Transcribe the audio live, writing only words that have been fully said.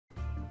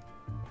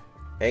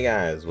Hey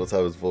guys, what's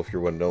up? It's Volf,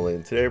 your one and only,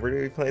 and today we're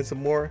going to be playing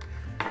some more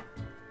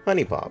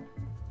HuniePop.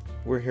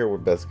 We're here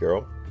with Best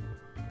Girl.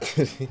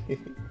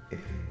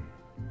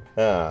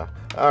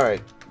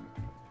 Alright.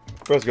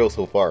 Best Girl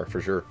so far,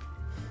 for sure.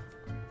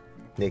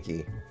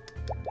 Nikki.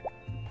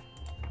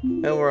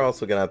 And we're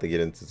also going to have to get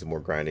into some more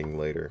grinding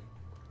later.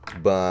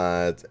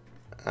 But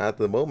at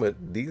the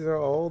moment, these are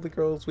all the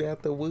girls we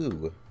have to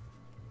woo.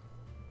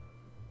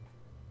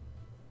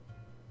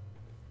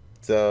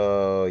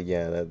 So,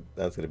 yeah,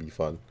 that's going to be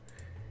fun.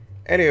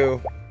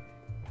 Anywho,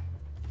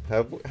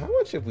 how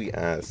much have we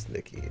asked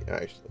Nikki,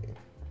 actually?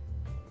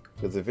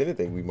 Because if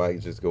anything, we might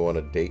just go on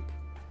a date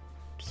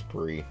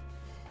spree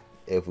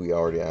if we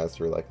already asked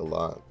her, like, a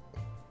lot.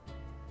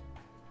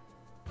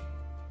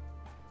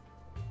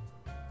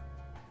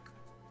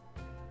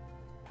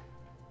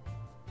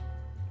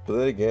 But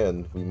then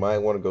again, we might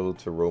want to go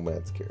to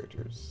romance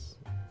characters.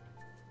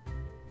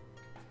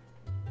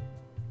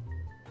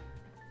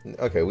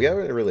 Okay, we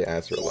haven't really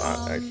asked her a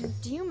lot, actually.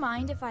 Do you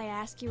mind if I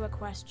ask you a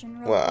question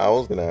real Well, quick? I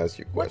was going to ask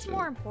you a What's question.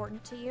 more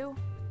important to you?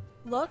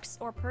 Looks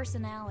or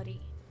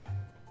personality?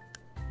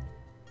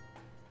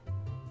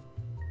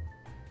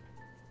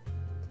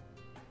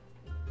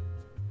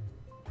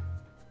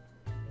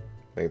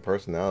 I mean,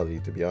 personality,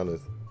 to be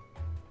honest.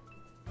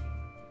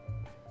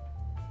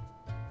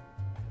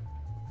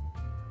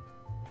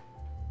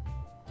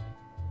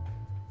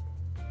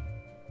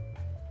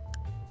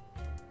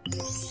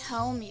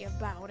 Tell me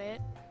about it.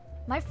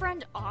 My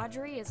friend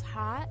Audrey is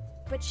hot,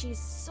 but she's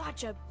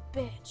such a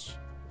bitch.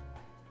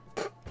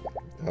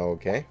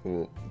 Okay,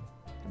 well,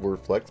 we're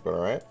flexible,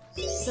 alright?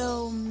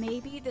 So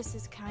maybe this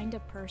is kind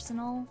of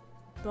personal,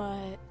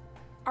 but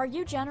are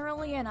you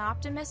generally an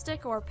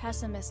optimistic or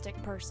pessimistic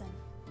person?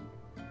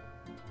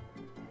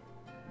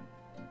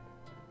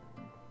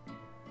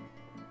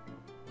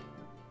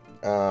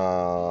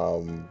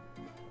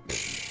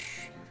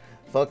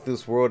 Fuck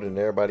this world and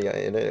everybody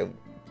in it.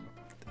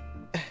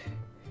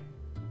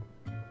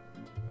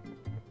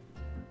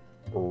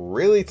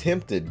 Really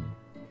tempted,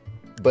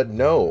 but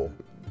no.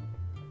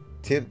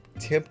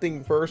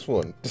 Tempting first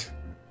one.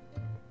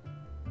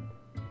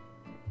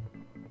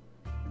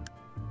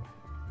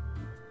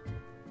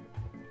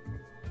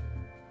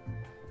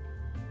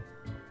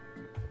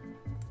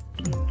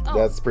 Oh,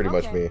 That's pretty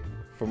much okay. me.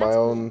 For my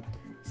own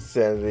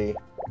sanity,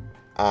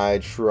 I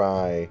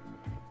try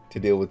to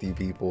deal with you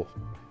people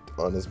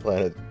on this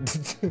planet.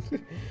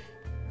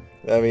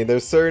 I mean,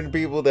 there's certain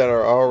people that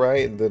are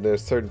alright, and then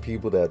there's certain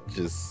people that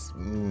just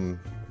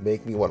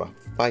make me want to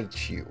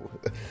fight you.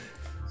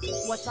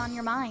 What's on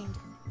your mind?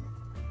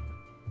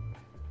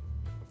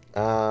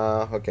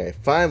 Okay.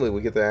 Finally, we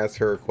get to ask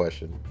her a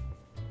question.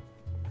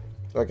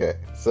 Okay,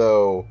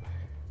 so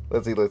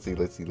let's see.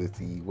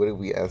 What did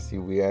we ask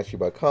you? We asked you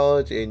about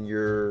college and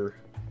your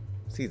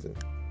season.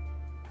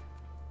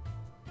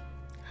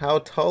 How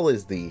tall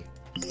is thee?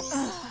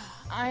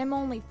 I'm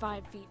only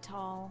 5 feet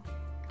tall.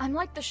 I'm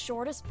like the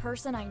shortest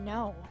person I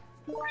know.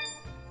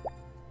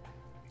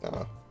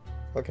 Oh,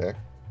 okay.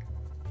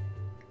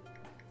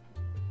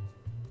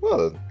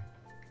 Well,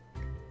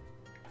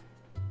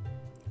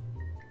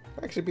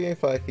 actually being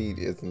 5 feet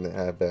isn't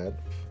that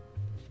bad.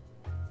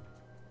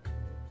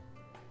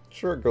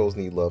 Short girls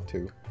need love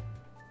too.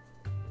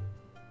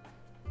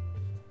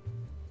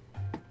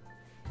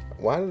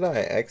 Why did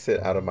I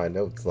exit out of my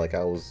notes like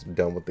I was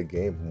done with the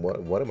game?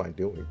 What am I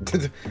doing?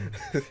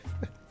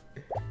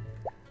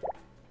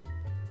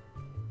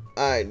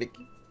 Alright,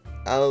 Nikki.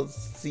 I'll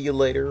see you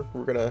later.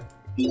 We're gonna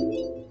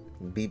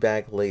be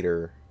back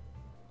later.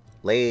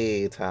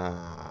 Later.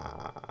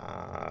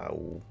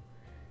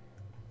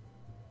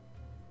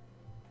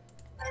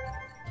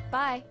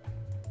 Bye.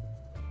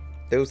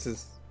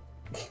 Deuces.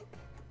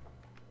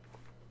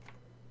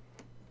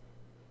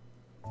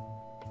 I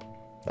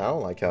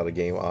don't like how the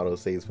game auto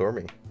saves for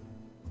me.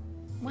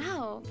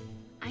 Wow,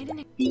 I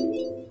didn't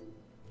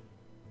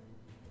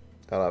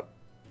Hold up.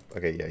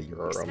 Okay, yeah,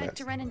 you're a expect romance.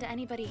 to run into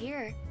anybody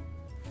here.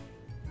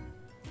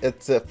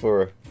 Except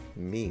for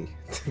me.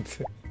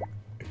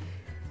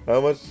 How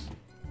much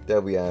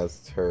that we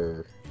asked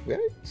her? We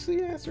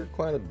actually asked her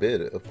quite a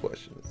bit of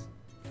questions.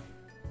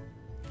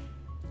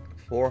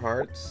 4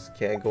 hearts,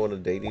 can't go on a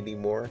date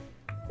anymore.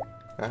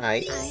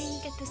 Alright.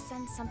 I get the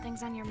sense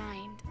something's on your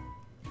mind.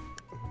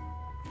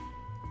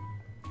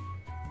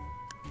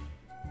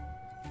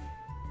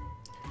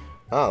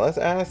 Let's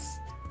ask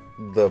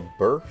the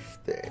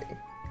birthday.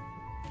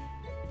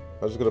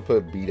 I'm just gonna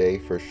put B-Day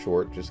for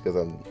short just because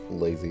I'm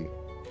lazy.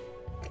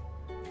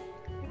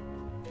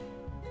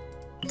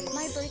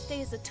 My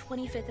birthday is the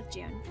 25th of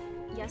June.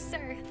 Yes,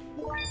 sir.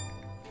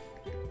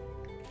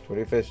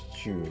 25th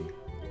June.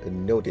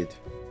 Noted.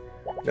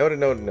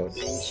 Noted. I'm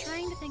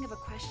trying to think of a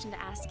question to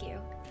ask you.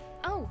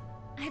 Oh,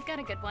 I've got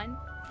a good one.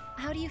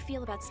 How do you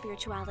feel about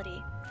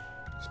spirituality?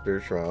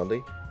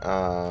 Spirituality.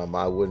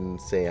 I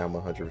wouldn't say I'm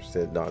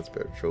 100%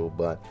 non-spiritual,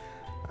 but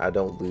I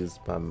don't lose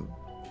my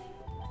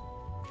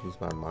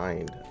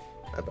mind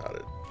about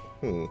it.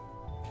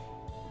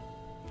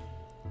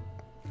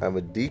 I'm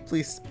a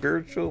deeply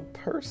spiritual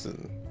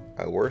person.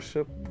 I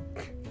worship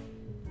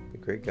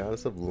Great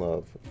goddess of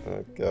love.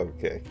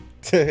 Okay.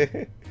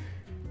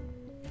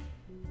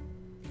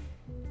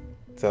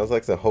 Sounds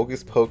like some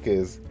hocus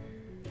pocus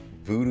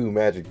voodoo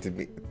magic to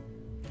me.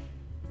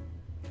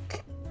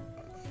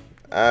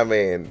 I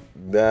mean,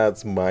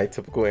 that's my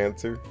typical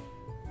answer.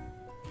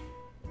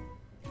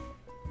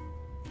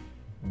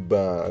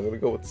 But I'm gonna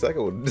go with the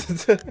second one.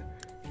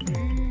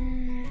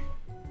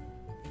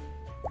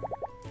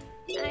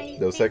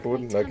 No second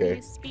one? Okay.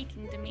 Is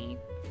speaking to me.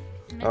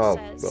 And it Oh,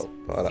 says, well,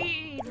 hold on.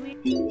 "Feed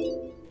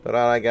me." Hold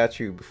on, I got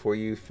you before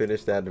you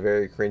finish that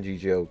very cringy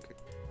joke.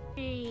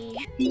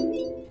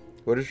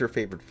 What is your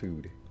favorite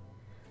food?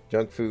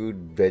 Junk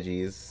food,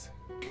 veggies.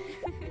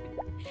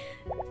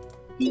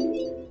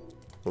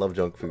 I love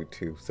junk food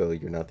too, so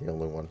you're not the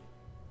only one.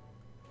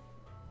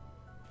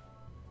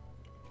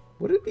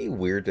 Would it be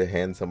weird to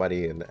hand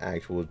somebody an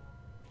actual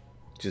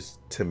just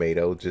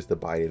tomato just to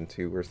bite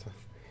into or something?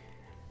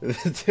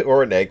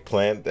 Or an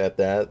eggplant at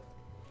that?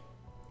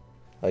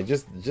 Like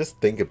just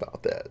think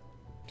about that.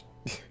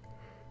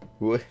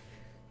 What?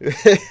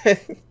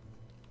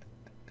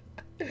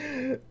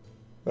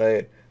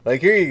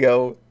 like here you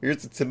go.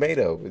 Here's a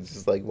tomato. It's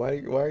just like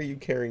why are you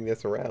carrying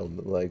this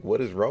around? Like what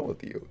is wrong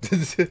with you?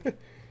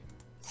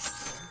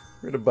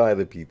 We're gonna buy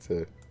the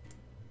pizza.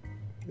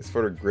 It's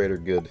for the greater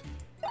good.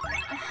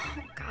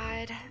 Oh,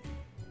 God.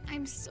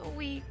 I'm so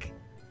weak.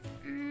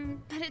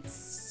 But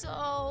it's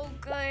so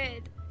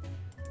good.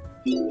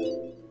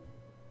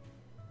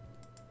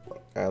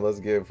 Alright, let's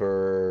give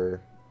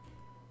her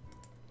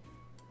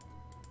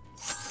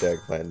the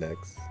eggplant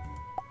next.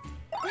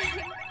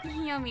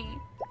 Yummy.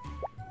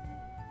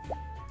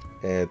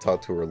 And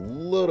talk to her a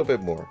little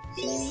bit more.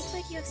 You look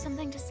like you have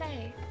something to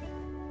say.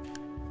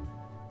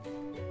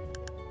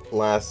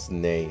 Last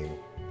name.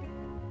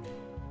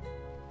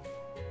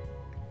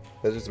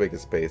 Let's just make a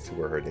space to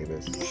where her name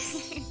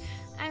is.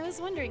 I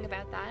was wondering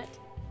about that.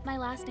 My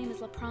last name is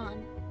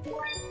Lepron.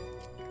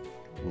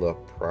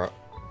 LePron.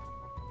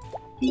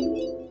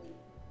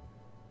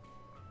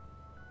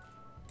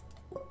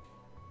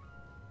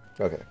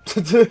 Okay.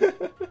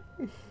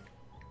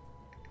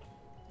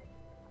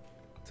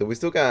 So we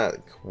still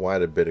got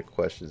quite a bit of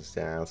questions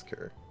to ask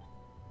her.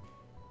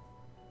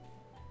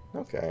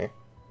 Okay.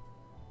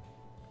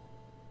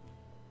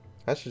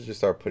 I should just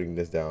start putting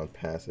this down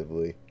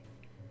passively.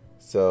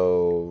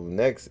 So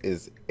next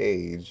is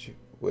age,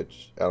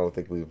 which I don't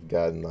think we've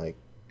gotten like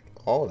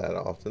all that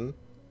often.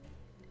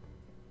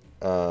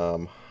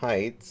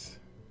 Height.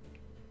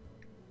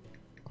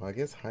 Oh, I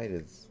guess height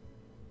is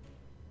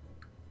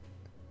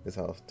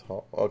how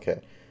tall.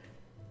 Okay.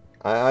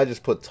 I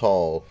just put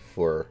tall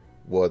for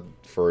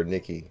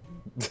Nikki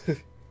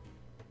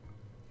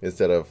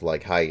instead of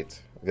like height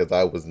because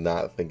I was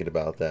not thinking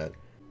about that.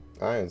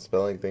 I am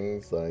spelling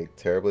things like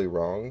terribly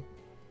wrong.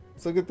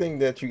 It's a good thing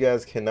that you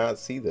guys cannot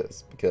see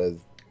this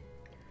because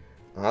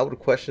I would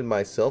question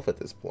myself at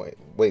this point.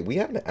 Wait, we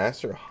haven't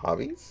asked her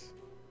hobbies?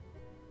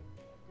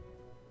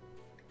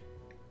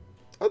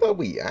 I thought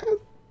we asked.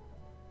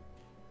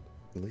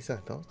 At least I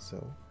thought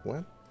so.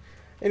 What?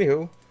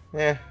 Anywho,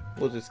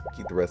 we'll just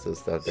keep the rest of the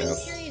stuff down. I'm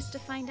curious to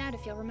find out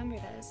if you'll remember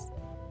this.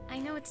 I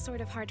know it's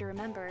sort of hard to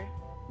remember,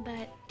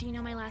 but do you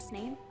know my last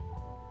name?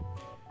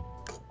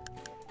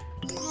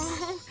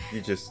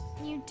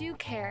 You do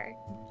care.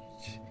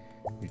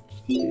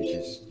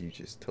 You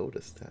just told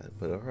us that,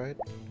 but alright.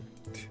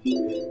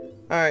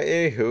 Alright,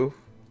 anywho.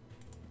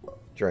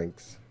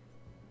 Drinks.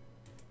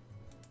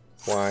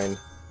 Wine.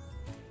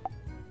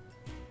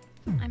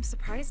 I'm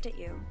surprised at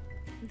you.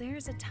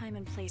 There's a time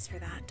and place for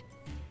that.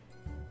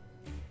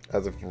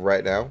 As of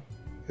right now,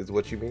 is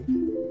what you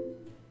mean?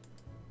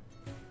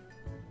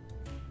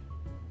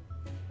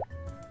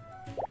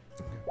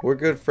 We're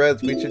good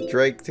friends, we should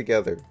drink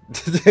together.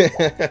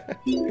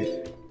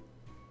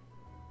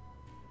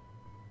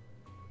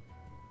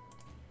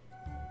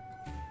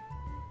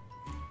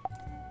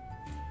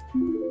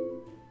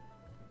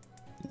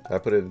 I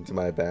put it into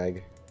my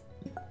bag.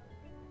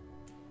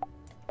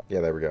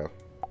 Yeah, there we go.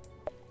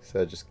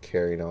 Instead of just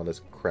carrying all this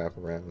crap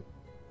around.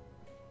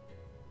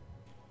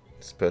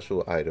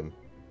 Special item.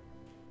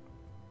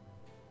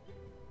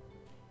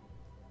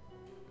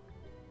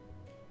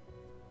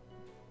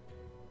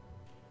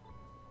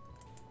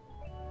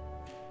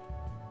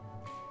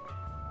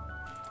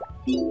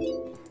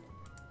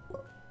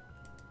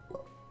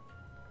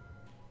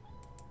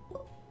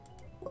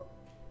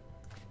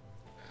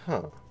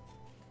 Huh.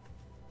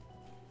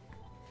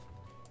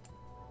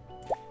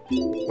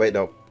 Wait,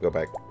 no, go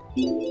back.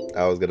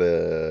 I was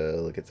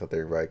gonna look at something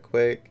right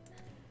quick.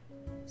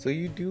 So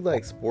you do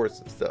like sports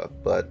and stuff,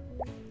 but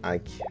I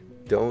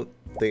don't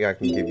think I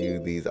can give you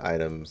these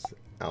items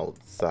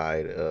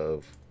outside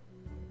of...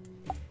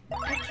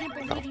 I can't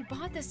believe you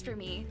bought this for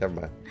me.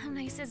 Never mind. How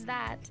nice is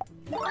that?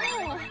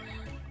 Oh,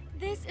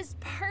 this is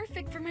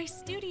perfect for my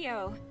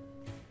studio.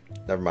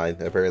 Never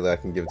mind. Apparently I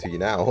can give it to you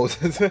now.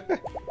 I've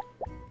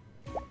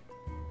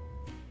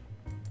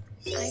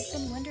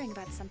been wondering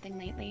about something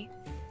lately.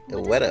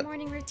 What What does up? your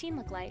morning routine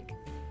look like?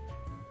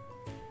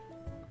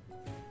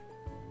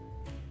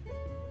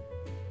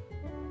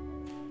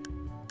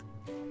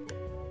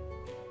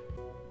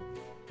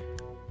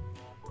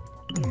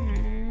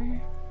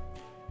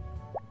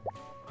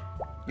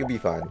 You'll be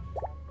fine.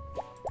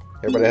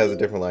 Everybody has a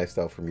different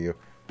lifestyle from you.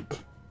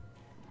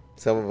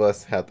 Some of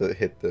us have to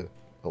hit the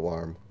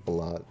alarm a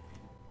lot.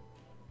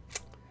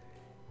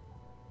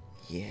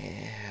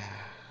 Yeah.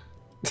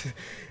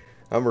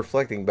 I'm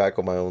reflecting back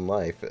on my own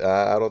life.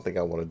 I don't think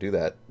I want to do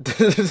that.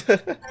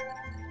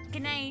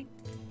 Good night.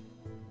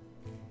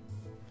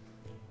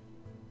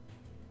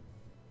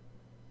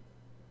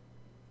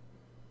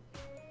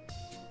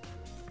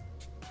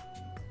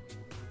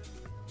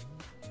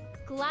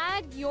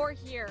 Glad you're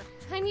here.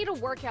 I need a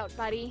workout,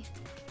 buddy.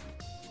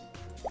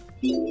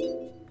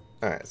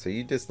 Alright, so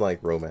you dislike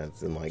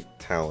romance and like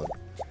talent.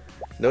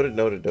 Noted,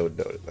 noted, noted,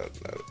 noted,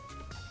 noted, noted.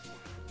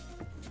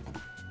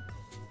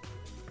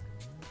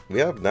 We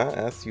have not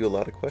asked you a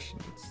lot of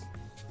questions.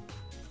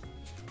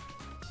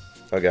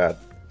 Oh god,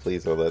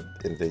 please don't let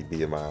anything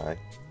be in my eye.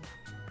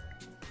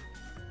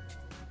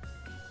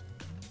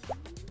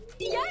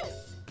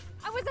 Yes!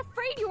 I was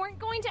afraid you weren't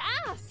going to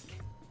ask.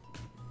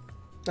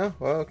 Oh,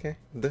 well, okay.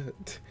 I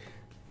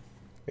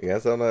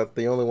guess I'm not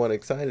the only one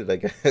excited, I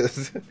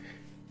guess.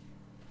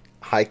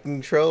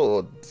 Hiking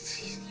trail?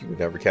 You would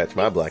never catch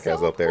my black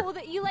ass up there. It's so cool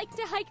that you like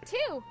to hike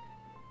too.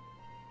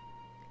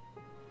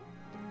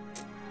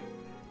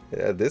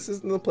 Yeah, this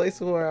isn't the place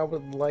where I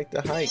would like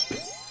to hike.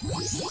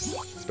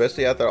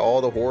 Especially after all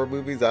the horror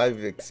movies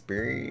I've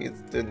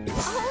experienced and,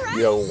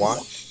 you know,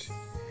 watched.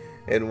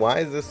 And why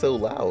is this so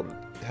loud?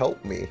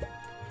 Help me.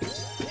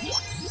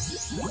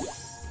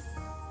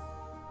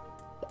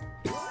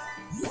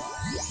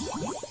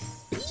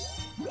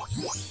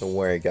 Don't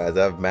worry, guys.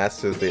 I've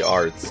mastered the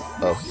arts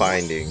of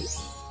finding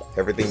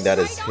everything that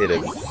is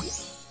hidden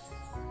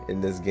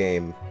in this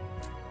game.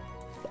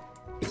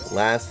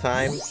 Last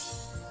time,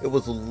 it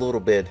was a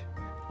little bit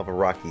of a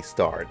rocky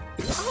start,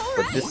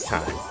 but this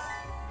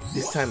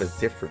time is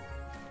different.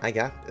 I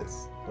got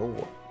this.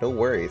 No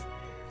worries.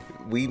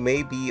 We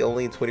may be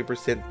only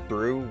 20%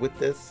 through with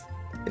this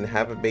and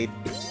haven't made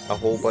a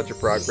whole bunch of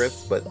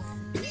progress, but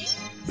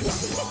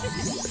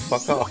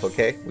fuck off,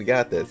 okay? We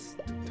got this.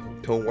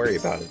 Don't worry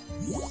about it.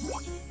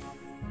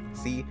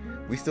 See,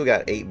 we still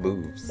got 8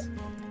 moves.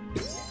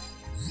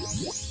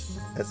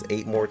 That's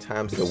 8 more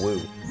times the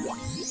woo.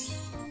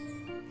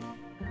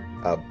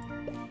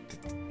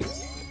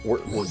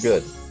 We're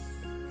good.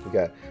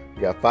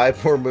 We got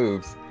 5 more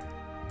moves.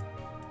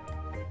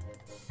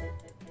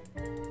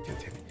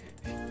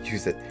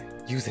 Use it.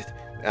 Use it.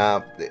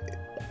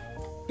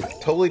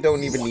 Totally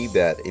don't even need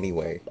that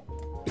anyway.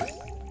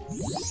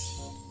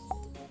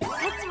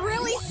 That's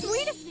really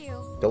sweet of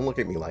you. Don't look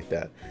at me like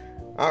that.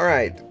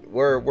 Alright,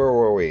 where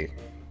were we?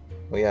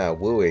 Oh yeah,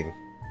 wooing.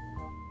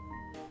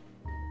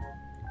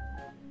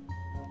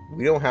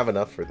 We don't have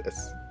enough for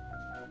this.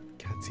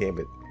 God damn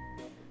it.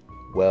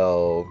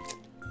 Well,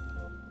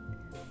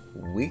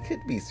 we could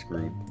be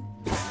screwed.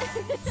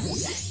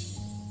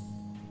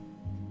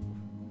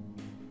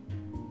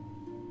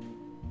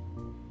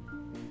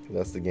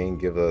 Unless the game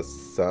give us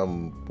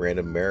some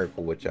random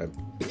miracle, which I'm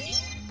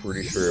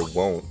pretty sure it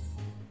won't.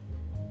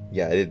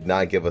 Yeah, it did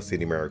not give us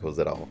any miracles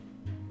at all.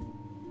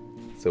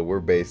 So we're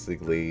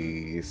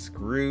basically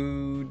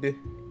screwed.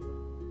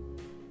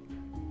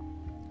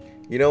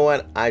 You know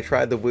what? I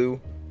tried the woo.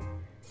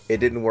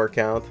 It didn't work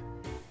out.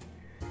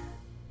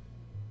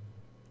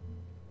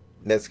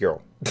 Next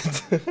girl.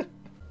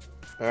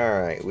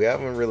 Alright, we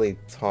haven't really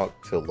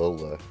talked to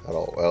Lola at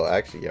all. Well,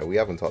 actually, yeah, we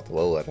haven't talked to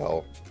Lola at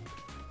all.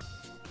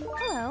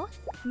 Hello.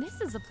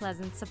 This is a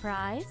pleasant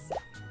surprise.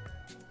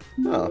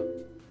 Oh,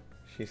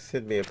 she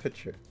sent me a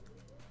picture.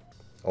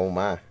 Oh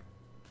my.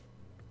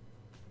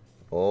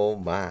 Oh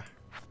my.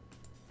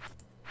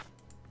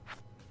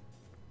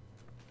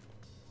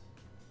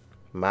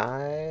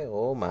 My,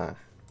 oh my.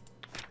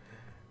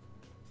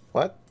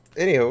 What?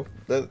 Anywho,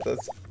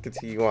 let's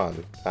continue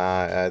on.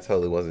 I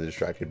totally wasn't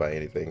distracted by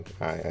anything.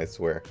 I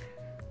swear.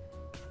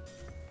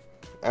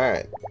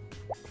 Alright.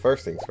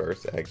 First things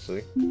first,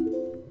 actually.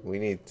 We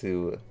need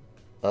to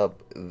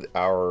up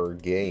our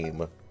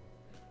game.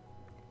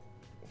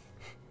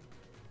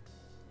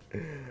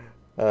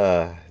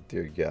 Dear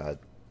God.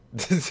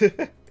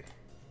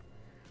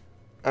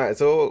 Alright,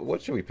 so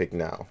what should we pick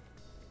now?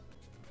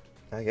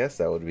 I guess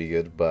that would be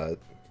good, but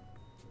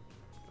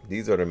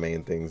these are the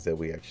main things that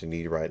we actually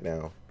need right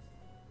now.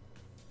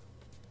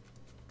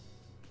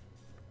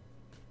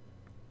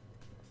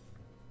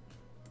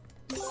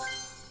 I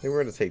think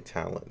we're going to take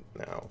talent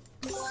now.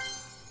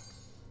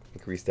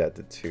 Increase that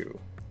to 2.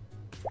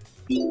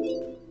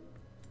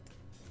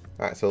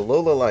 Alright, so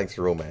Lola likes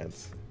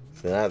romance.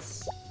 So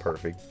that's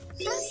perfect.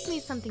 Ask me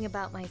something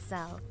about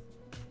myself.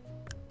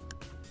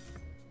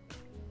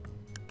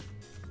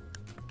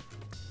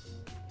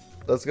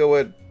 Let's go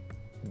with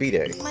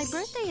B-Day. My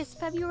birthday is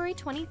February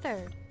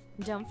 23rd.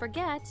 Don't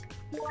forget.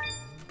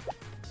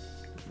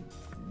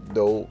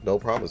 No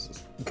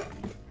promises.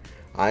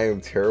 I am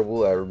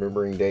terrible at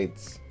remembering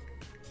dates.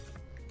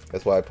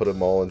 That's why I put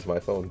them all into my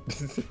phone.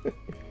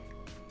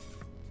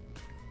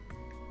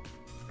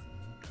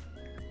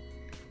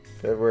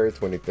 February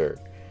 23rd.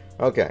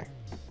 Okay.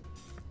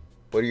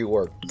 What do you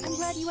work? I'm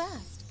glad you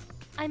asked.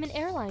 I'm an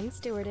airline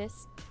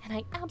stewardess, and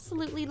I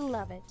absolutely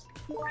love it.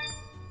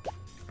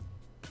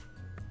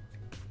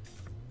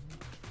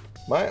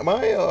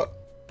 My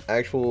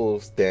actual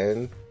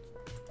stand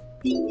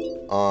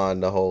on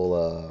the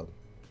whole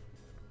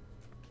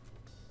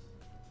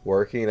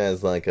working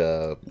as like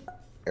a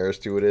air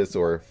stewardess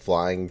or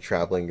flying,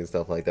 traveling and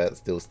stuff like that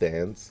still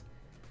stands.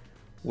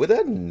 Would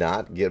that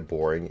not get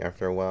boring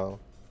after a while?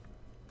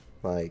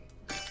 Like,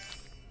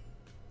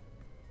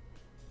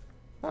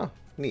 oh,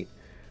 neat.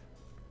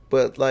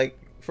 But like,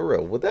 for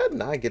real, would that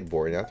not get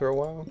boring after a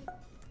while?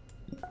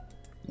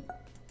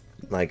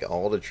 Like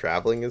all the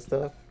traveling and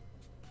stuff?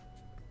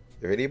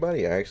 If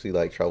anybody actually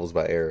like travels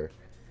by air,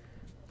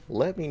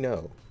 let me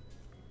know.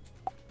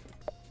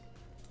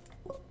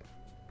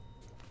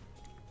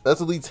 That's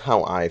at least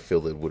how I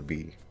feel it would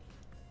be.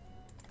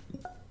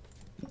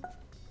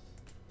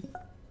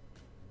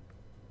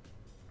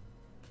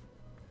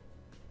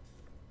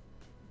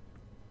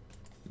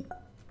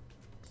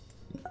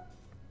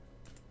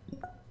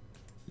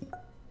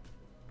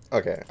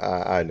 Okay,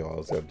 I know what I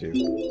was gonna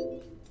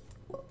do.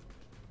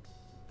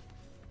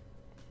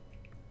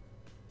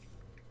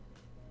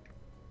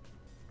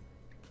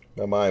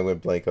 My mind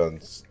went blank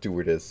on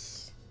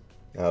stewardess.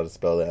 How to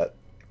spell that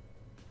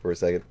for a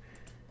second.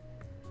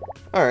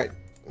 Alright.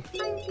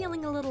 I'm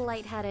feeling a little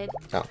lightheaded.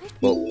 Oh,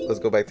 well, let's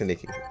go back to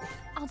Nikki.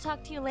 I'll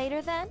talk to you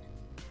later then.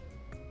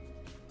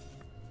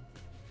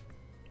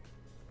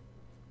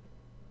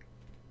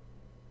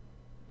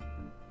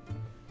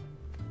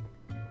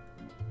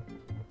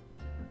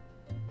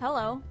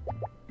 Hello.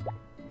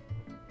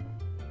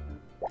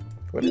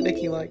 What did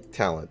Nikki like?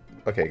 Talent.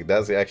 Okay,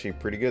 that's actually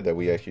pretty good that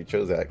we actually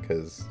chose that,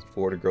 because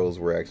 4 of the girls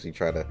we're actually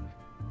trying to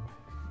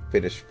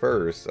finish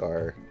first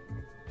are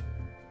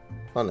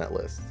on that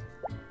list.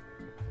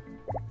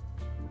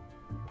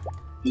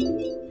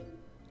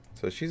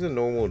 So she's a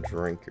normal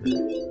drinker.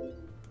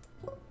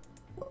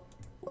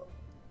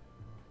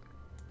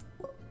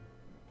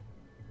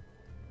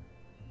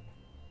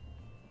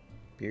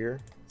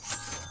 Beer?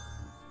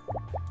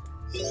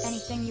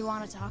 Anything you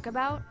want to talk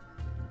about?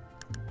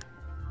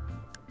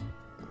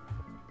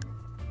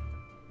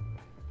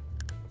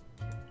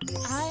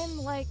 I'm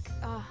like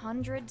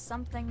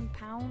 100-something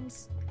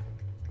pounds.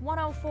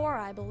 104,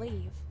 I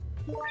believe.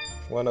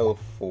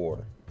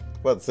 104.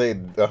 About to say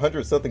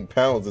 100-something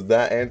pounds. Does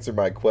that answer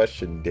my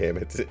question? Damn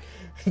it!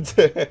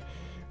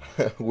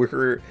 we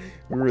were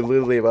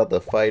literally about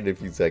to fight in a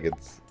few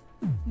seconds.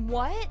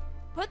 What?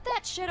 Put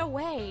that shit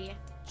away.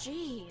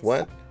 Jeez.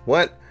 What?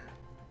 What?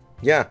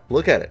 Yeah,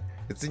 look at it.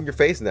 It's in your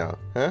face now,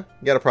 huh?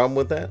 You got a problem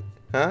with that,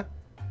 huh?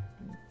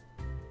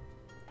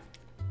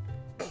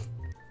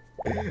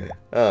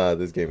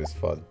 This game is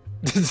fun.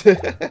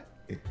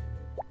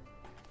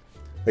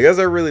 I guess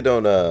I really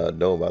don't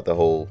know about the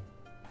whole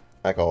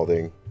alcohol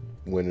thing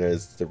when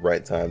it's the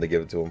right time to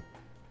give it to him,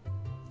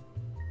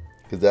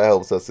 because that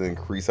helps us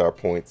increase our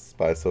points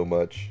by so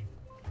much.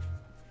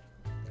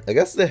 I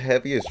guess the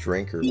heaviest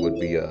drinker would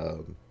be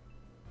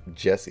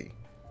Jessie.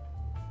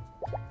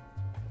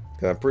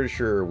 I'm pretty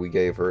sure we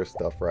gave her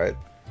stuff, right?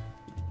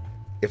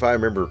 If I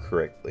remember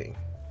correctly.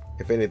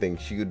 If anything,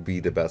 she would be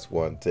the best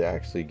one to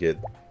actually get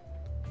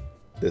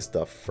this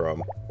stuff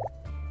from.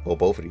 Well,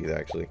 both of these,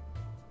 actually.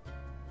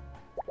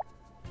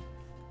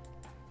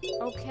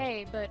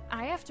 Okay, but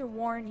I have to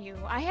warn you.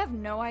 I have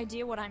no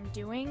idea what I'm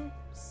doing,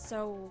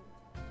 so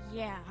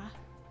yeah.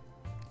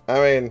 I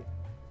mean,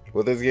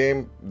 with this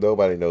game,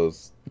 nobody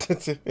knows.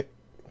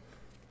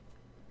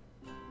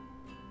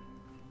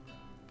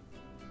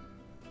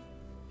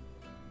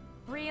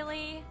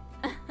 Really?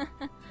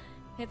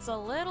 It's a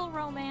little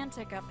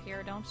romantic up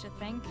here, don't you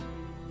think?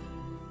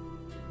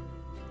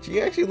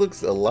 She actually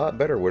looks a lot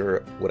better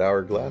with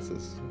our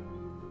glasses.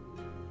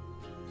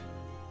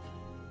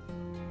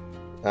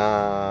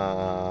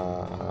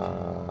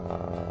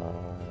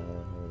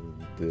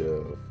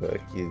 The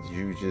fuck did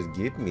you just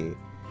give me?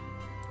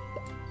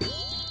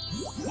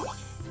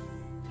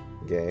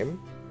 Game?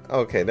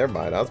 Okay, never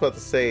mind. I was about to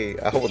say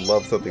I would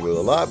love something with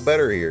a lot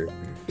better here.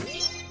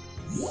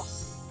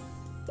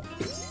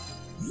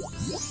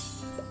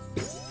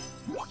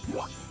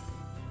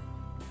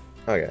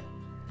 Okay.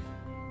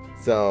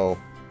 So,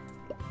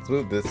 let's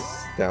move this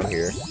down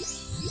here.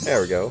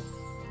 There we go.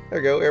 There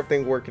we go.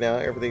 Everything's working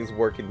out. Everything's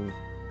working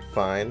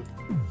fine.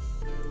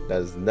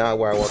 That is not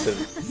where I wanted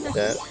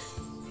that.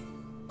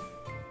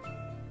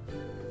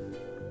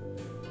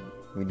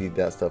 We need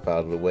that stuff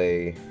out of the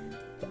way.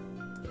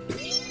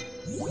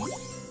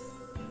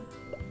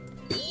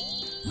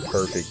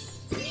 Perfect.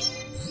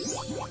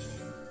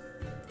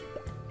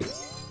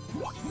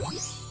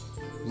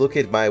 Look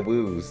at my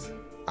woos.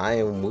 I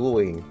am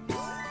wooing.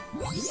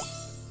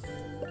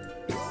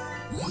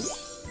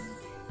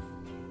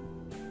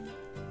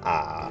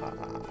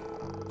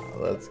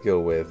 Let's go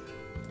with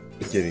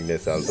getting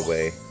this out of the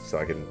way so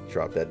I can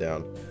drop that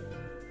down.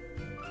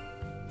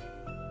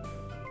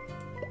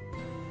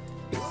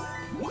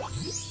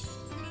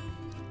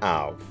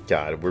 Oh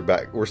god, we're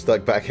back. We're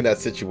stuck back in that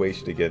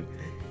situation again.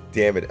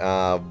 Damn it.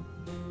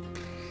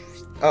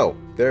 Oh,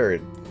 there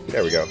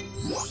we go.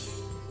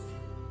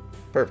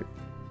 Perfect.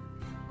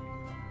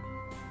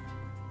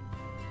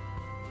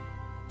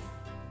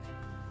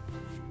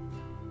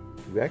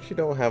 We actually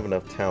don't have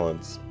enough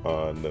talents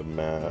on the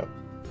map,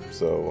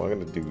 so I'm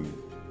gonna do.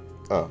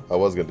 Oh, I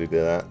was gonna do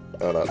that.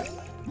 Oh no.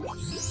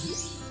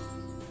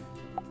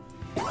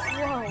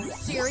 Whoa,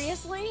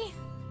 seriously?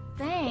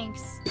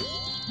 Thanks.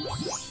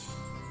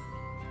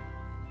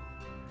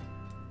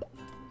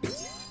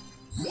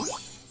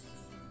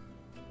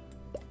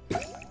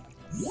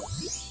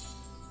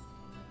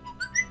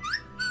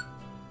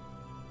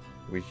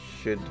 We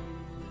should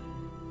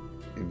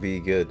be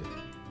good.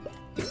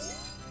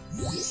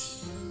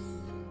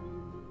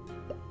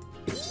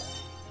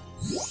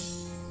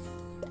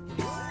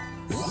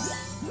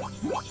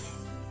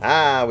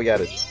 Ah, we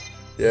got it.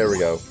 There we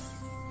go.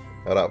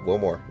 Hold up, one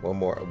more.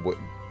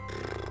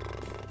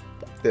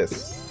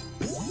 This.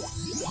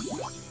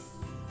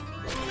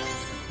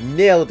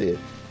 Nailed it.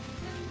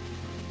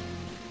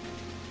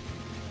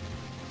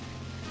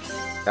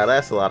 Now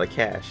that's a lot of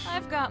cash.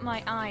 I've got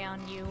my eye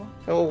on you.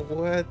 Oh,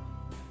 what?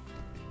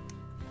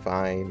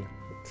 Fine.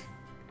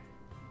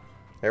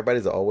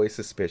 Everybody's always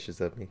suspicious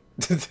of me.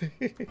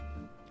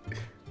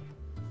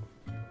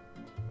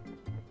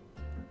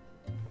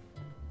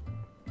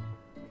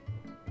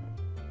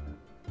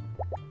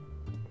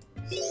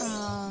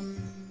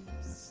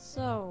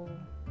 So...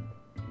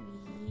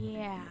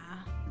 yeah.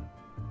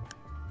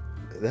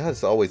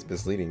 That's always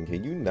misleading.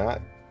 Can you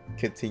not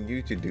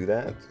continue to do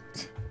that?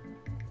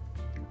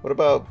 What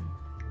about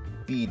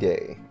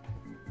B-Day?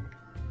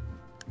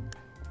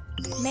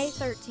 May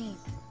 13th.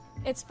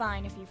 It's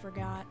fine if you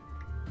forgot.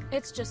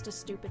 It's just a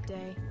stupid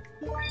day.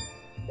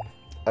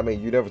 I mean,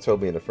 you never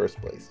told me in the first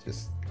place.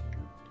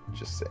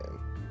 Just saying.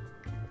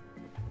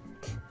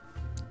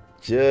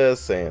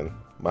 Just saying.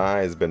 My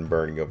eye's been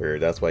burning over here.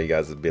 That's why you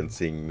guys have been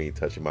seeing me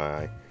touching my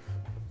eye.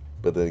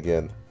 But then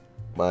again,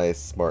 my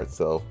smart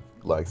self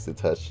likes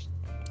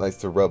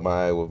to rub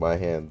my eye with my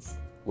hands,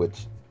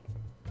 which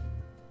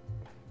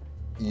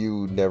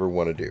you never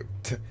want to do.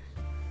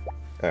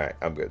 Alright,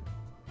 I'm good.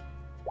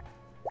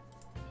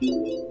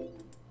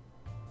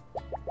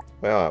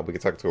 Well, we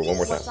can talk to her one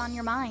more time. What's on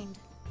your mind?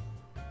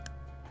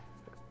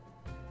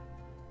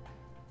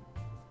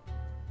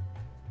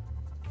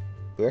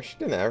 We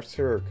actually didn't ask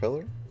her her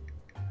color.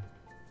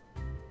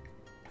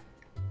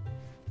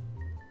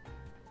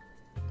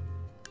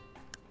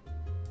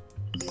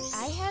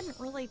 I hadn't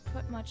really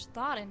put much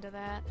thought into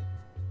that.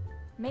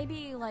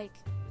 Maybe, like,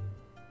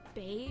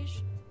 beige?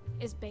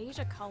 Is beige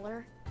a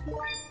color?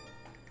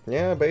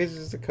 Yeah, beige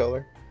is a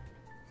color.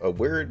 A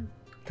weird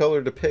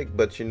color to pick,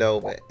 but you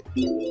know,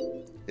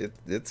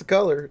 it's a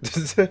color.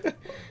 It's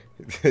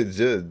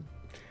just,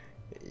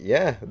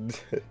 yeah.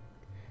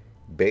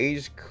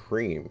 Beige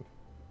cream.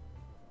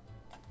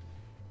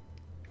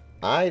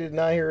 I did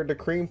not hear the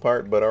cream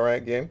part, but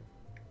alright, game.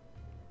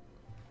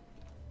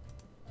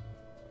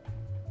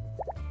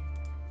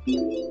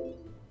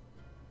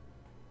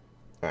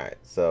 Alright,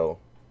 so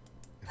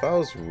if I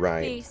was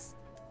right, Peace.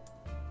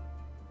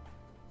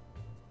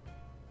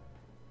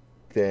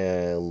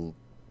 then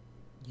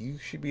you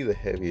should be the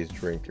heaviest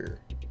drinker.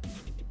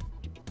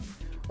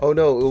 Oh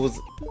no, it was...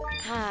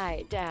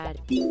 Hi, Dad.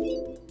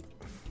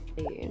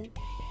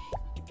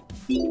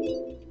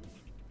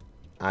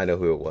 I know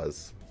who it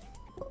was.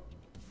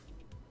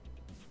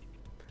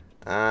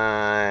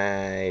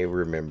 I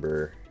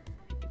remember.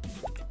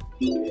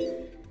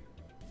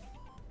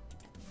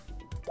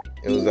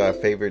 It was our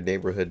favorite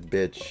neighborhood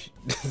bitch.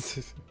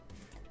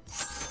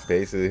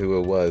 Basically who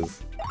it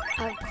was.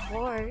 Of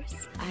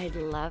course, I'd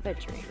love a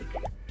drink.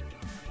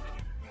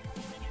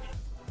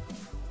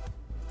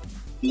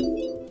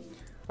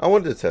 I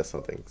wanted to test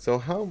something. So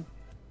how...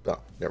 Oh,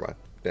 never mind.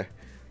 Yeah.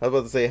 I was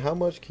about to say, how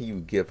much can you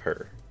give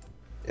her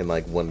in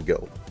like one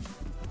go?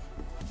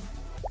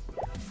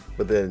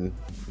 But then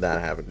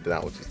that happened. Then I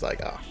was just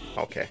like, oh,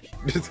 okay.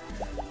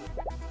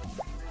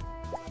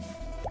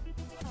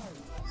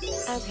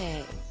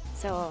 Okay,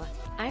 so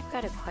I've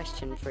got a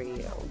question for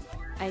you.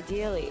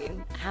 Ideally,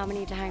 how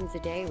many times a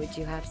day would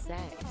you have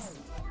sex?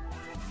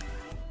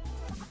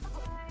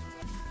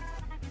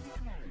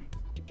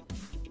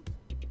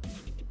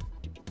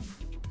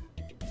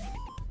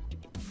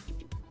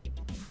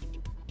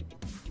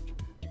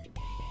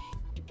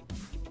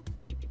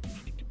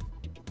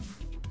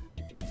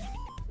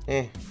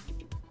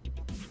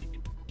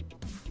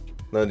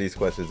 None of these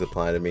questions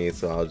apply to me,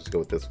 so I'll just go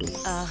with this one.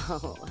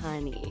 Oh,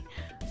 honey,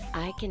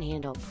 I can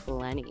handle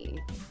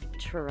plenty.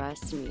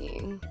 Trust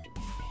me.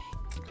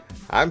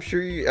 I'm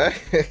sure you.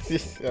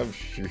 I'm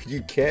sure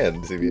you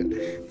can.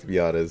 To be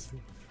honest.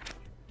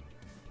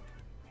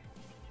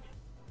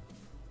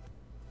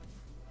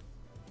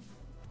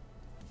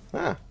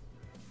 Ah,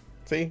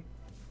 see,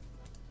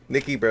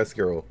 Nikki breast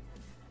girl.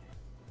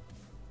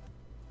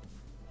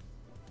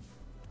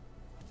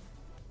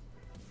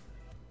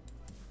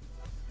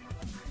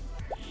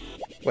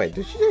 Wait,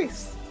 did she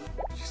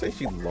say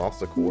she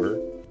lost a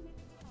quarter?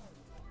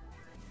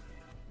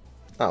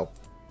 Oh,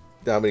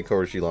 how many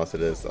quarters she lost to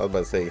this? I was about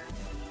to say.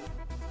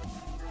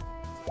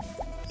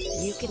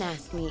 You can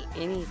ask me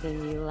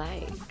anything you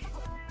like.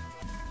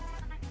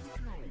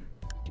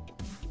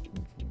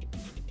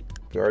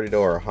 We already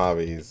know her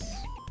hobbies.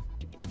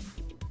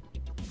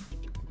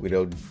 We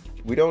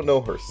don't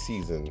know her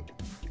season.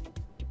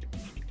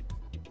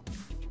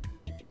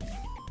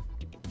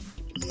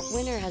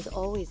 Winter has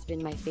always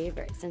been my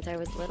favorite since I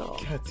was little.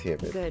 God damn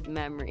it. Good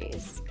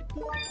memories.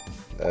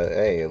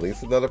 Hey, at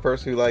least another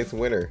person who likes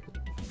winter.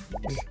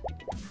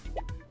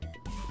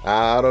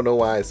 I don't know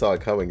why I saw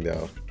it coming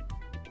though.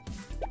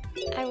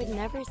 I would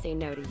never say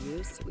no to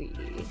you,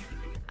 sweetie.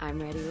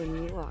 I'm ready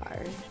when you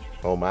are.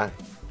 Oh my.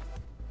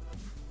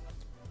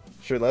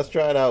 Sure, let's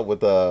try it out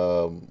with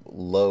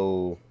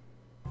low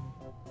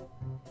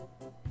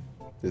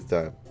this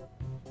time.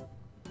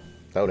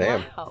 Oh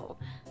damn. Wow.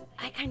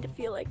 I kind of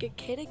feel like a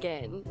kid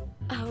again.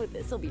 Oh,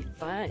 this'll be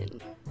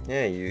fun.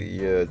 Yeah,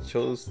 you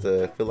chose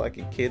to feel like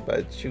a kid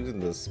by choosing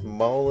the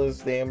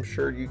smallest damn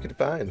shirt you could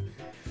find.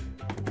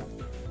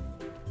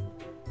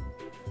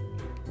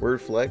 Word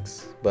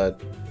flex,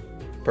 but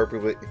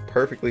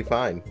perfectly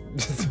fine.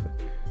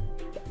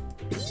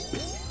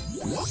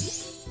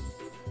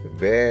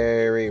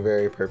 Very,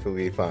 very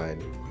perfectly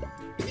fine.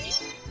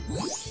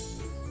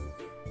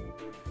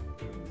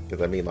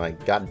 Because I mean,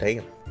 like,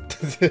 goddamn.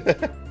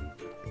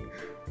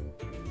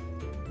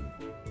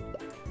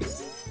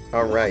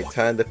 Alright,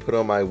 time to put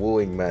on my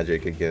wooing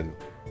magic again.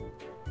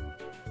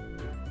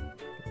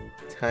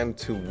 Time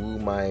to woo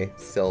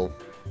myself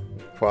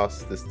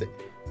across this day.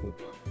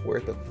 Where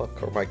the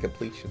fuck are my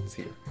completions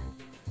here?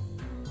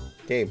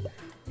 Game.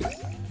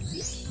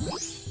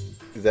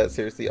 Is that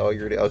seriously all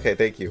you're doing? Okay,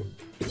 thank you.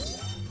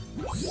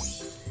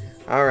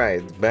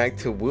 Alright, back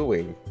to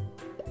wooing.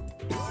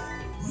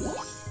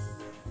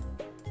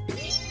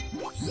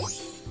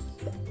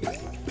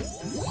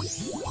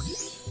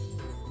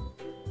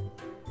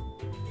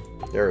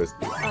 There is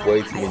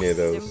way too many of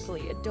I those.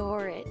 simply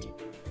adore it.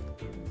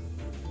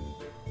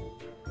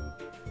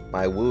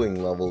 My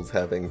wooing levels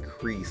have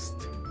increased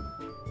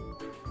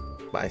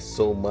by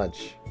so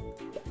much.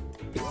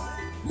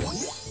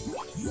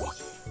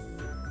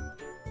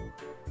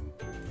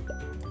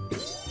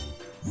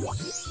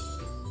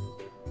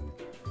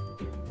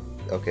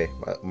 Okay,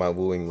 my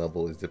wooing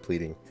level is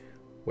depleting.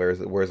 Where's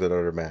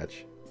another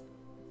match?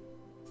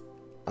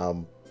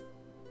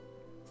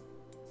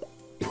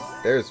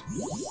 There's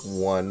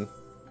one.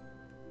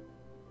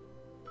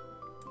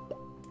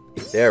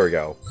 There we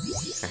go.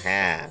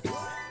 Haha.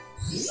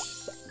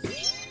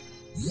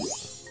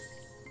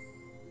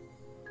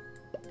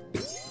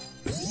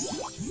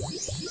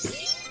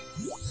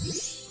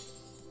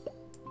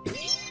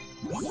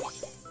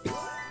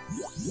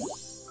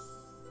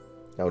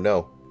 Oh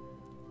no.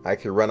 I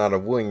could run out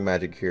of wooing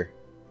magic here.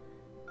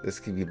 This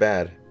could be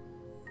bad.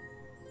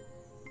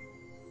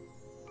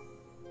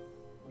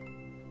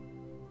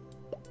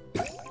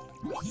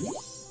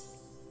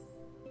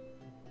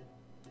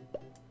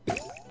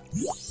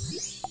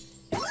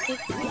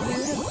 It's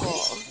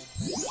beautiful.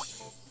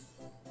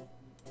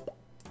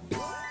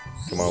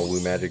 Come on,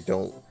 woo magic,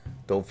 don't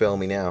fail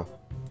me now.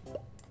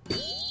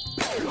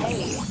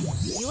 Hey,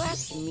 you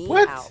asked me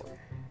What? out.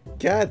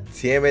 God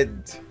damn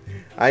it.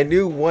 I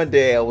knew one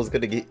day I was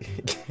gonna get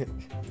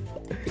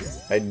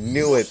I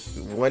knew it.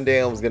 One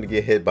day I was gonna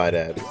get hit by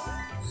that.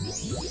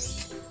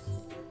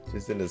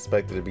 Just didn't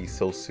expect it to be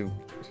so soon.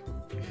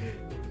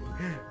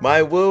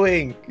 My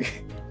wooing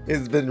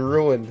has been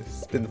ruined.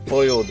 It's been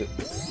foiled.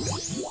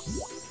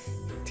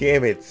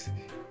 Damn it.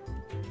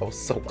 I was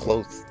so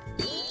close.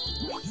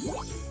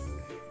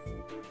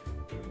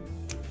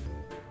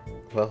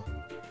 Well,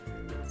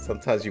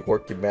 sometimes you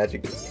work your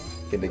magic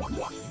and it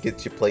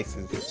gets you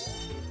places.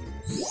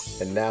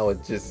 And now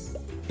it just...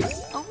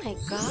 Oh my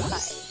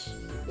gosh.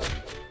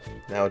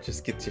 Now it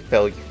just gets you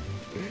failure.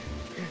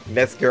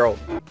 Next girl.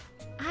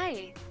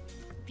 Hi.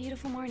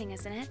 Beautiful morning,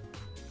 isn't it?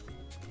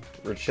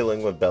 We're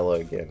chilling with Bella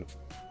again.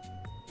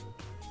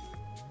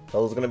 That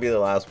was gonna be the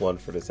last one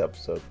for this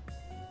episode.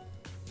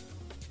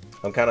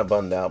 I'm kind of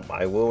bummed out.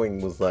 My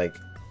wooing was like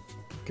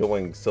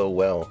going so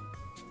well,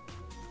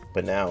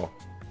 but now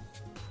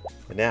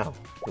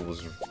it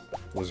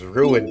was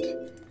ruined.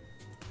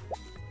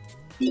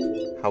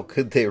 How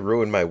could they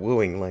ruin my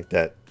wooing like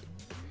that?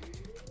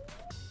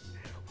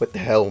 What the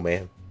hell,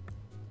 man?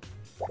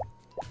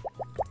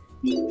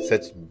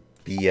 Such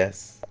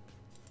BS.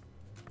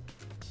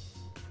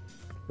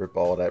 Rip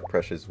all that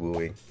precious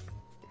wooing.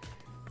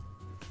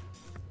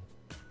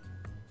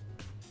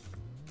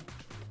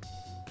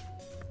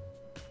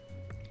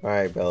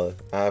 Alright, Bella.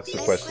 I have some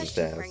I have a questions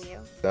to question ask. for you.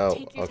 Oh,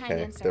 Take your time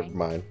okay. answering. Never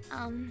mind.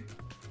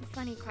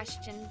 Funny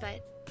question,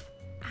 but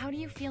how do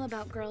you feel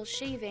about girls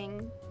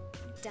shaving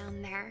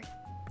down there?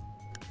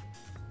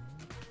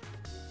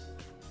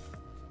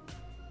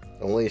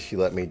 Only if she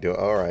let me do it.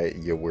 Alright,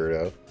 you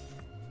weirdo.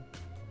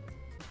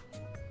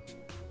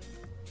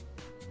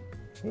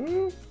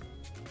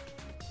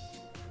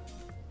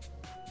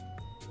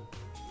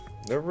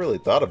 Never really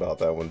thought about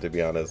that one, to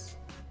be honest.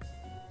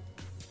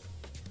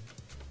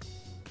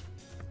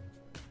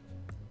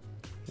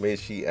 I mean,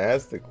 she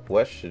asked the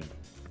question.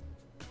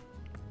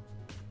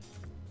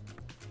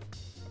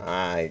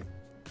 I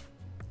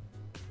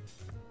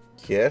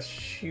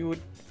guess you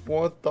would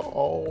want the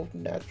all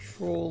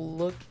natural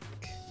look.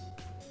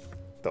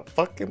 The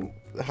fucking,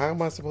 how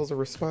am I supposed to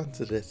respond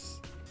to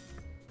this?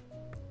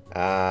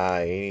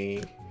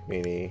 Eeny,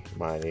 meeny,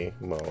 miny,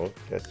 mo.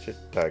 Catch a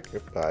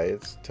tiger by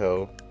its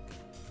toe.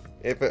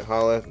 If it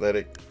holler, let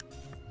it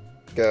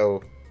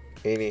go.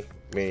 Eeny,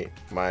 meeny,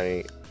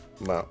 miny,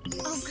 mo.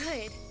 Oh,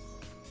 good.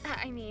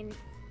 I mean,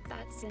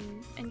 that's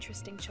an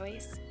interesting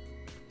choice.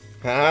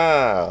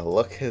 Ah,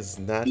 luck has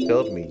not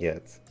failed me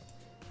yet.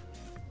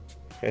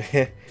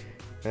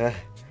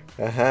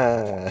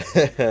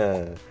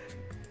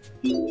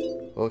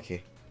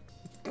 Okay.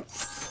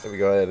 Let me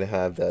go ahead and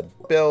have that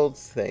belt.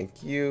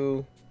 Thank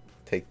you.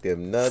 Take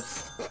them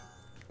nuts.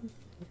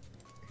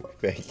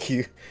 Thank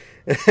you.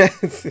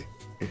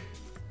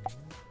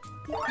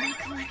 My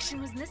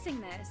collection was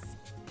missing this.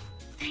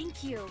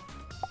 Thank you.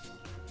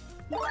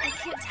 I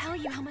can't tell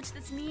you how much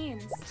this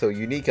means. So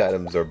unique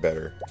items are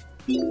better.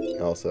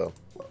 Also.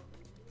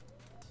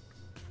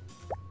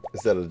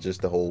 Instead of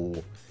just the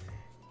whole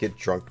get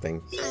drunk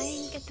thing.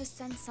 I get the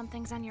sense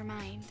something's on your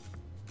mind.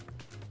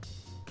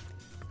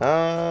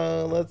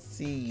 Let's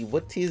see.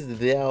 What is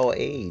thou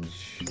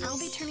age? I'll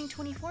be turning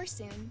 24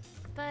 soon,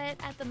 but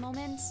at the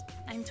moment,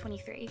 I'm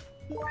 23.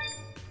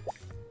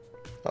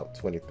 Oh,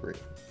 23.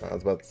 I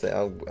was about to say,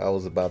 I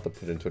was about to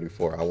put in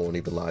 24. I won't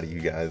even lie to you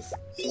guys.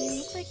 You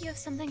look like you have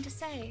something to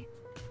say.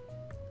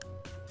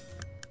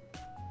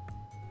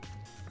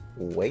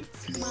 Wait.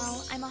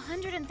 Well, I'm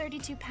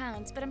 132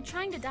 pounds, but I'm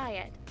trying to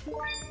diet.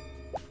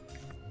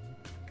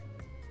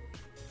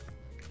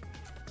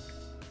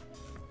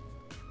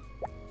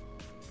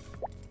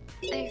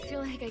 I feel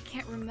like I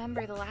can't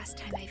remember the last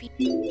time I've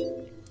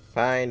eaten.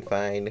 Fine,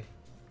 fine.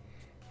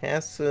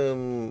 Have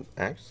some...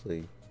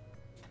 Actually,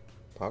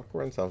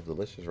 popcorn sounds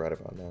delicious right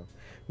about now.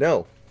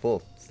 No,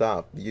 Wolf,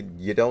 stop.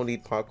 You don't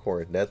eat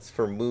popcorn. That's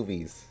for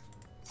movies.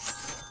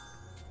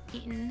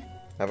 Eaten.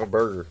 Have a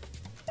burger.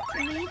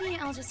 Maybe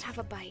I'll just have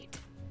a bite.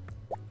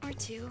 Or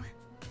two.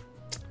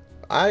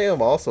 I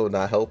am also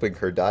not helping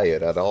her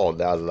diet at all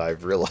now that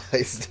I've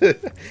realized.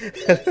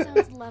 That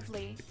sounds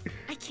lovely.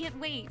 I can't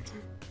wait.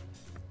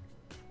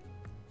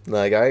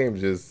 Like, I am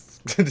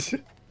just...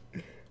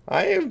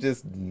 I am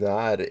just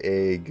not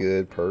a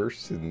good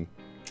person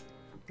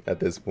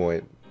at this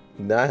point.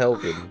 Not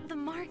helping. Oh, the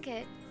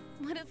market.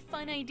 What a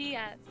fun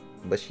idea.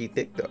 But she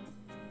thick though.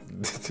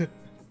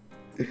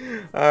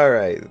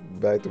 Alright,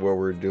 back to what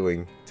we're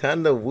doing.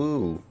 Time to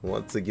woo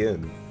once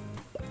again.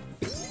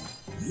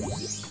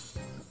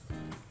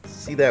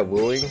 See that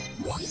wooing?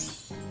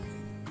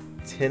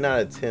 10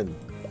 out of 10.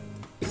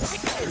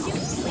 Could you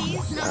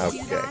please not do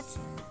Okay. that?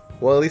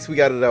 Well, at least we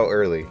got it out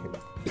early.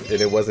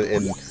 And it wasn't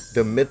in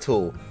the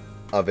middle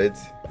of it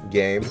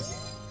game.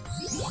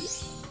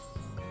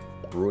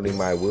 Ruining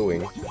my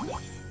wooing.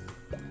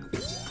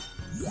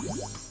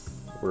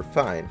 We're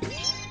fine.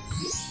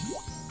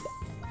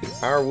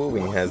 Our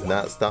wooing has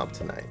not stopped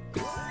tonight.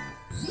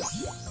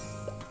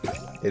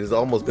 It has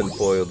almost been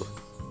foiled.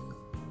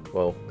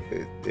 Well,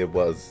 it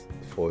was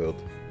foiled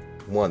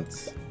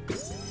once.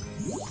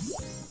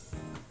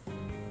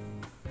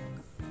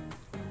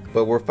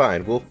 But we're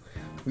fine.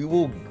 We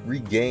will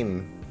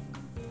regain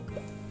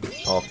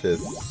off this.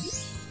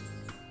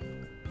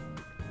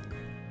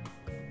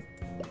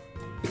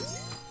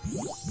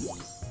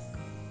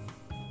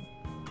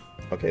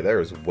 Okay, there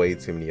is way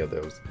too many of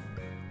those.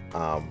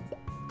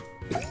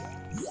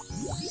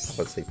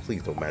 Let's say,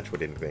 please don't match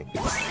with anything.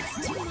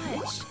 It's too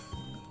much.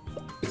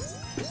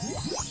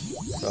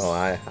 Oh,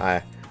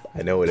 I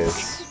know it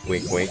is.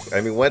 Wink, wink.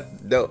 I mean,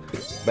 what? No,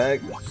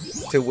 back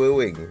to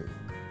wooing.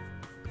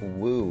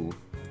 Woo.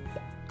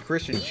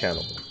 Christian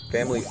channel.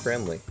 Family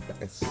friendly.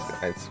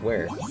 I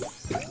swear.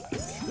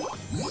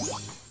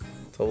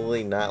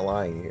 Totally not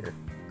lying here.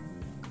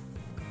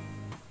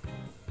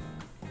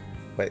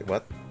 Wait,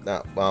 what?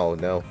 No, oh,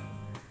 no.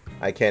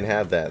 I can't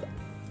have that.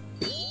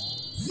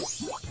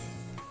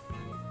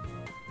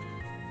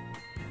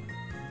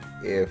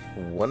 If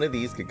one of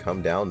these could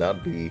come down,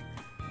 that'd be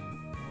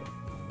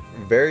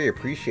very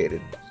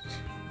appreciated.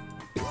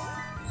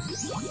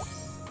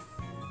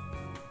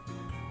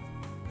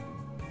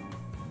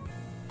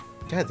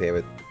 God damn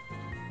it.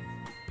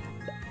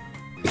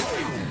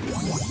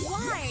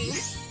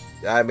 Why?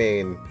 I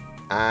mean,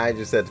 I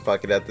just said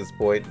fuck it at this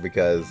point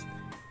because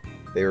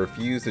they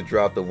refuse to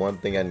drop the one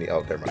thing I need.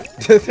 Oh, never mind.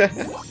 I'm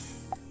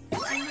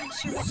not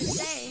sure what to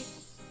say.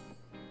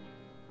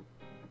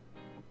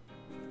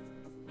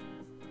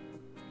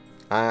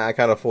 I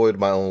kind of foiled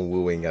my own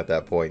wooing at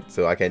that point,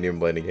 so I can't even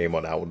blame the game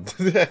on that one.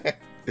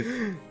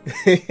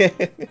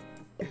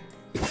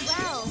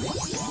 Wow.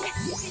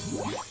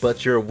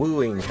 But your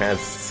wooing has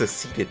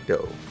succeeded,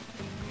 though.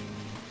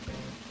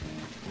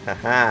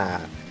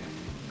 Haha.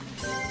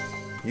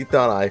 You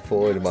thought I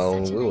foiled my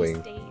own Such a nice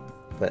wooing, date.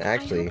 but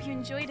actually, I hope you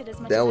enjoyed it as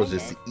much that as was I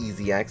just did.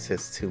 easy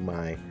access to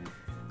my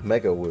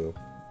Mega Woo.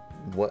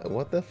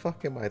 What the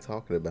fuck am I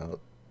talking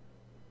about?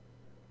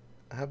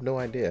 I have no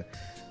idea.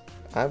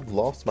 I've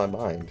lost my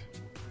mind.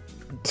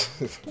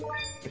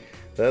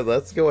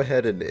 Let's go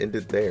ahead and end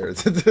it there.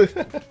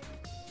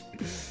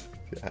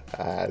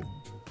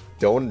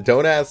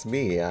 Don't ask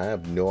me. I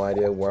have no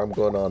idea where I'm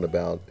going on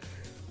about.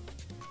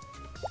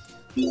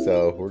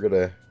 So we're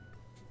gonna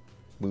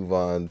move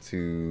on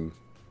to.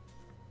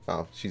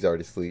 Oh, she's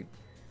already asleep.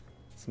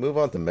 Let's move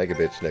on to Mega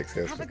Bitch next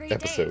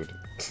episode.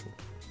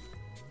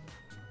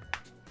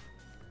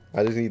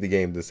 I just need the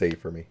game to save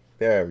for me.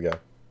 There we go.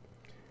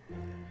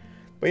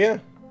 But yeah,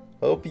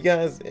 hope you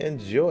guys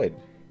enjoyed.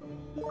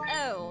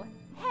 Oh,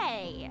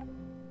 hey.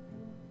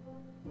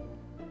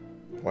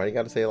 Why you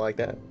gotta say it like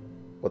that?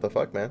 What the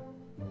fuck, man?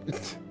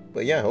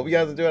 But yeah, hope you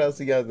guys enjoyed. I'll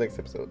see you guys next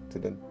episode.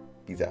 Till then,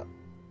 peace out.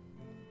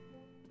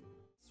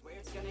 Swear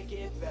it's gonna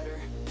get better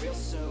real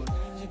soon.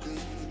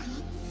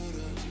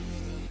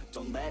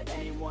 Don't let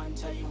anyone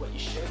tell you what you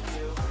should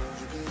do.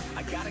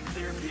 I got a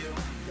clear view.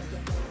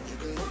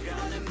 We're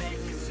gonna make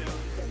it soon.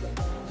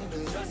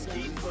 Just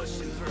keep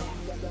pushing through.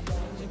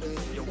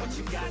 You're what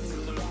you got to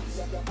lose.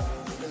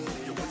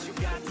 You're what you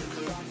got to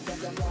lose.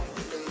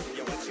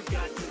 You're what you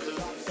got to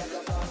lose.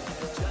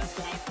 Just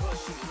keep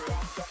pushing through.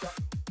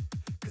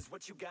 'Cause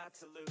what you got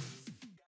to lose.